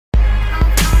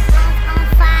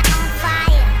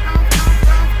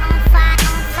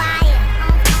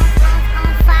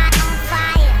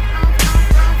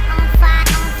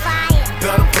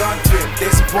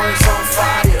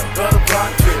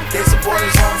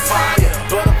fire.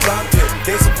 Door de brandweer,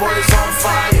 deze boy is on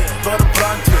fire. Door de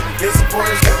brandweer, deze boy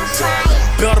is on fire.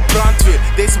 Bel de brandweer,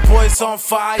 deze boy is on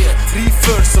fire.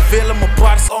 Reverse, ze willen mijn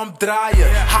bars omdraaien.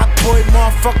 Hotboy,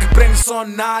 motherfucker, ik breng de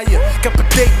zon naar je. Ik heb een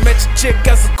date met je chick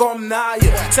en ze komt naar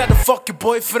je. Zij de fuck je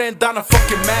boyfriend, dan een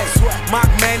fucking meis.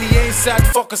 Maakt mij niet eens uit,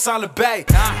 fuckers allebei.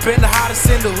 Ben de hardest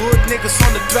in de hood, niggas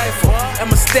zonder twijfel. En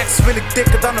mijn stacks wil ik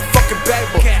dikker dan een fucking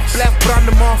bijbel. Blijf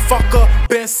branden, motherfucker,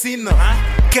 benzine.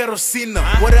 Kerosine,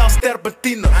 what else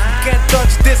terpentine. Can't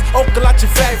touch this, ook al laat je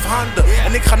 5 handen.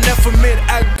 En ik ga never meer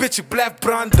uit, bitch, ik blijf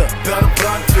branden. Bel de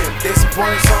brandweer, deze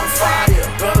boy is on fire.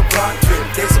 Bel de brandweer,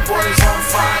 deze boy is on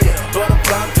fire. Bel de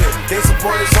brandweer, deze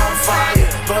boy is on fire.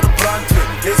 Bel de brandweer,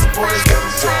 deze boy is on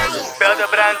fire. Bel de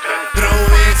brandweer, Bro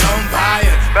is on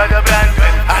fire. bel de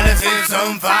brandweer, Alles is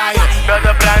on fire. bel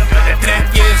de brandweer, Het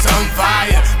trekje is on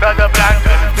fire. bel de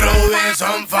brandweer. Bro is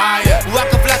on fire.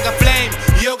 Waka flaka flame,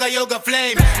 yoga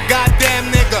flame. Goddamn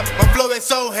nigga, my flow is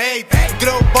so hate.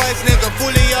 HydroBoyz nigga,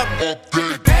 fully up.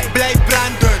 Blijf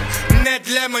branden, net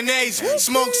lemonade.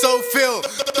 Smoke zoveel,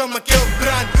 tot mijn keel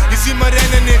brand. Je ziet me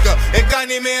rennen nigga, ik kan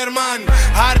niet meer man.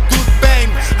 Haar doet pijn,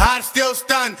 haar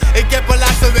stilstaan. Ik heb een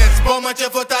laatste wens, bommetje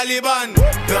voor Taliban.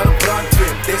 Bel de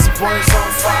brandweer, deze boy is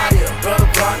on fire. Bel de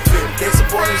brandweer, deze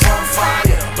boy is on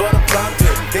fire. Bel de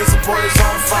brandweer, deze boy is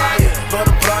on fire. Bel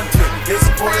de brandweer, deze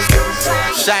boy is on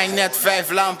fire. Shine net 5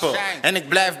 lampen en ik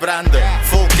blijf branden.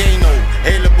 Volcano,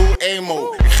 heleboel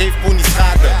emo. Ik geef poenie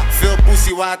schade, veel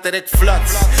pussy water, ik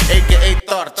flats. A.k.a.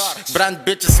 torch, brand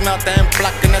bitches smelten en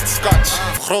plakken net scotch.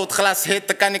 Groot glas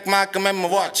hitte kan ik maken met mijn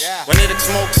watch. Wanneer ik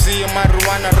smoke zie je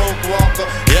marijuana rook walken.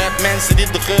 Je hebt mensen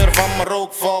die de geur van mijn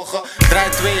rook volgen. Draai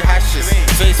 2 hasjes,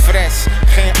 face fresh,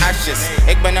 geen asjes.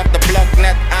 Ik ben op de blok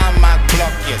net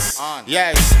aanmaakblokjes.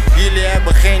 Juist, jullie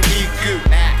hebben geen IQ.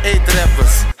 Eet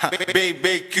rappers,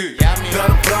 BBQ. Bel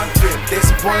de brandweer,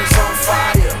 deze boy is on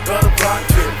fire. Bel de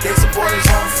brandweer, deze boy is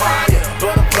on fire.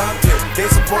 Bel de brandweer,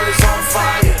 deze boy is on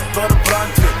fire. Bel de